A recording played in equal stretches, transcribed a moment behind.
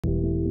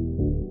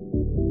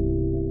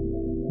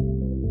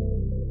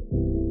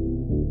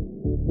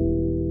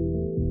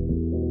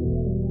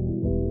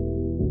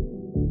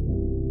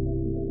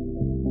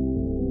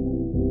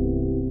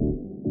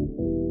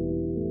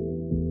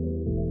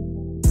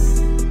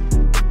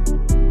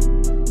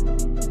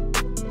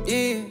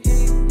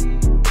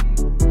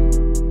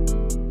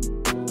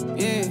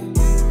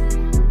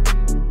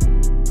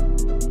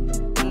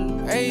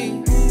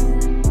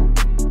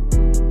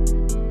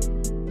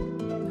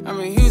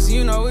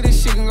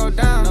go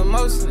down. No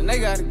motion, they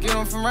gotta get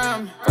them from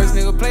around me. First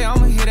nigga play,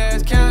 I'ma hit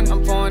ass counting.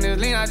 I'm pouring this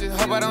lean, I just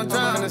hope I don't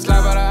drown. Finna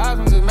slide by the house,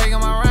 I'm just making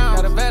my round.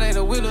 Got a valet,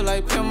 the wheel look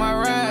like pimp my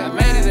ride. I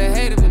made it a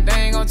hater, but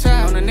they ain't gon'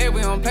 try. On the net,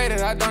 we don't play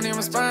that, I don't even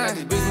respond.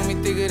 This bitch with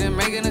me thicker than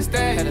making a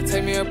stack. Had to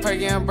take me a perk,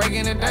 yeah, I'm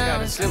breaking it down. I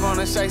gotta slip on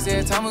the shakes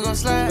every time we gon'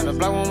 slide. Gotta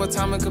block one more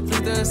time and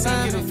complete the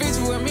assignment. Get a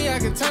feature with me, I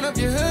can turn up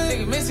your hood.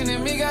 Nigga missing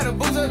in me, gotta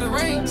boost up the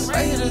range.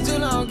 Right here the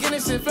July, I'm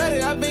getting shit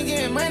flooded. I been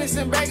getting money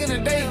since back in the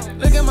day.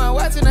 Look at my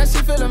watch and that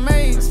shit feel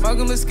amazing.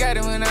 Smoking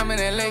Moscato when I'm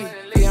in LA.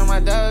 Be on my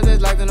dogs,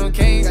 just like no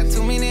cage. Got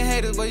too many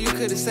haters, but you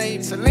could've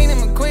saved. Selena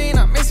McQueen,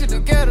 I miss you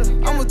together.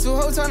 I'm with two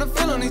hoes trying to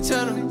feel on each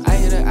other. I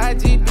hit an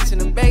IG bitch in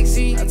the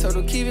backseat. I told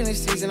her keep in the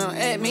streets and don't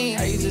at me.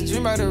 I used to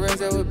dream about the rest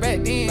that was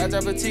back then. If I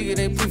drop a ticket,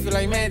 they proof it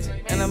like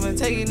magic. And I've been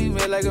taking these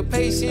men like a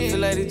patient. I feel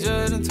like the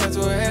judge and turn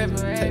to a habit.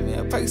 Take me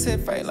a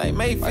Percocet fight like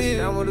Mayfield.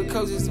 Down with the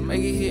coaches to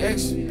make it hit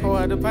extra. Pour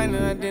out the pint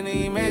and I didn't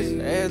even measure.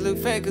 The ass look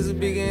fat cause it's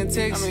bigger in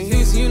Texas. I'm in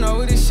Houston, you know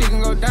where this shit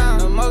can go down.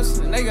 No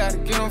motion, they gotta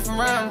get them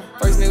from around me.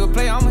 First nigga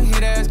play, I'ma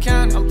hit ass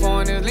counting. I'm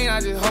pouring this lean, I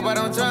just hope I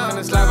don't drown.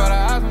 Finna slide by the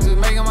house, I'm just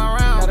making my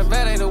round. Got a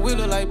valet, the wheel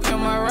look like pimp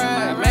my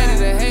ride. I made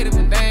it a hater,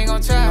 but they ain't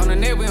gon' try. On the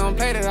net, we don't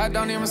play that, I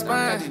don't even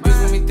respond. This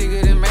bitch with me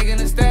thicker than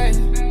making a stack.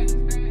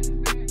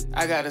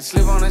 I gotta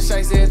slip on the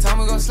shakes every time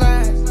we gon'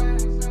 slide.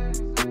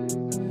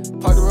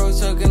 Park the road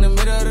truck in the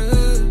middle of the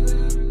hood.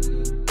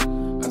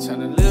 I'm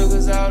tryna live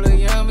cause all the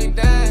young be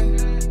dying.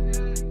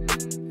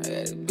 I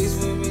got a bitch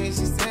with me and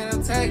she stand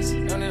up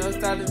taxi. Don't need no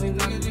stylist, these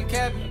niggas be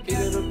capping. Get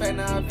to the back,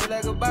 now I feel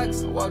like a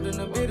box. I walked in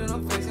the building,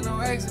 I'm facing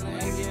no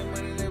accident.